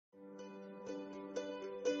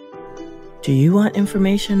Do you want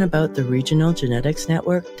information about the Regional Genetics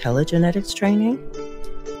Network Telegenetics Training?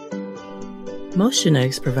 Most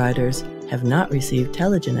genetics providers have not received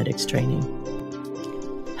telegenetics training.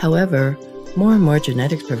 However, more and more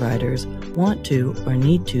genetics providers want to or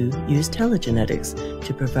need to use telegenetics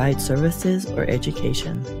to provide services or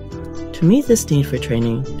education. To meet this need for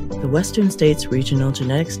training, the Western States Regional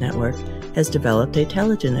Genetics Network has developed a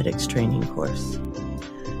telegenetics training course.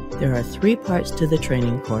 There are 3 parts to the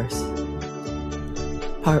training course.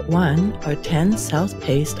 Part 1 are 10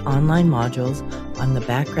 self-paced online modules on the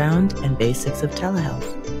background and basics of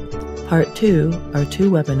telehealth. Part 2 are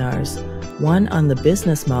 2 webinars, one on the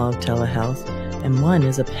business model of telehealth, and one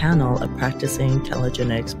is a panel of practicing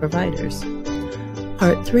telegenetics providers.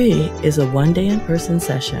 Part 3 is a one-day in-person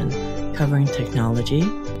session covering technology,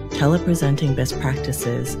 telepresenting best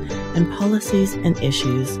practices, and policies and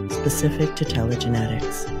issues specific to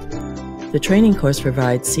telegenetics. The training course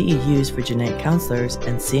provides CEUs for genetic counselors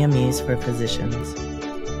and CMEs for physicians.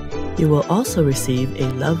 You will also receive a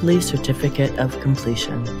lovely certificate of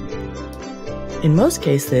completion. In most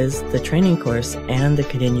cases, the training course and the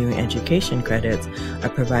continuing education credits are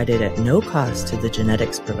provided at no cost to the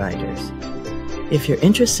genetics providers. If you're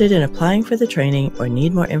interested in applying for the training or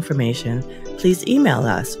need more information, please email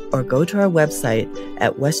us or go to our website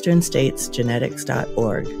at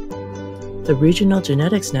westernstatesgenetics.org. The Regional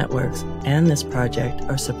Genetics Networks and this project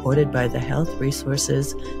are supported by the Health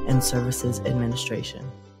Resources and Services Administration.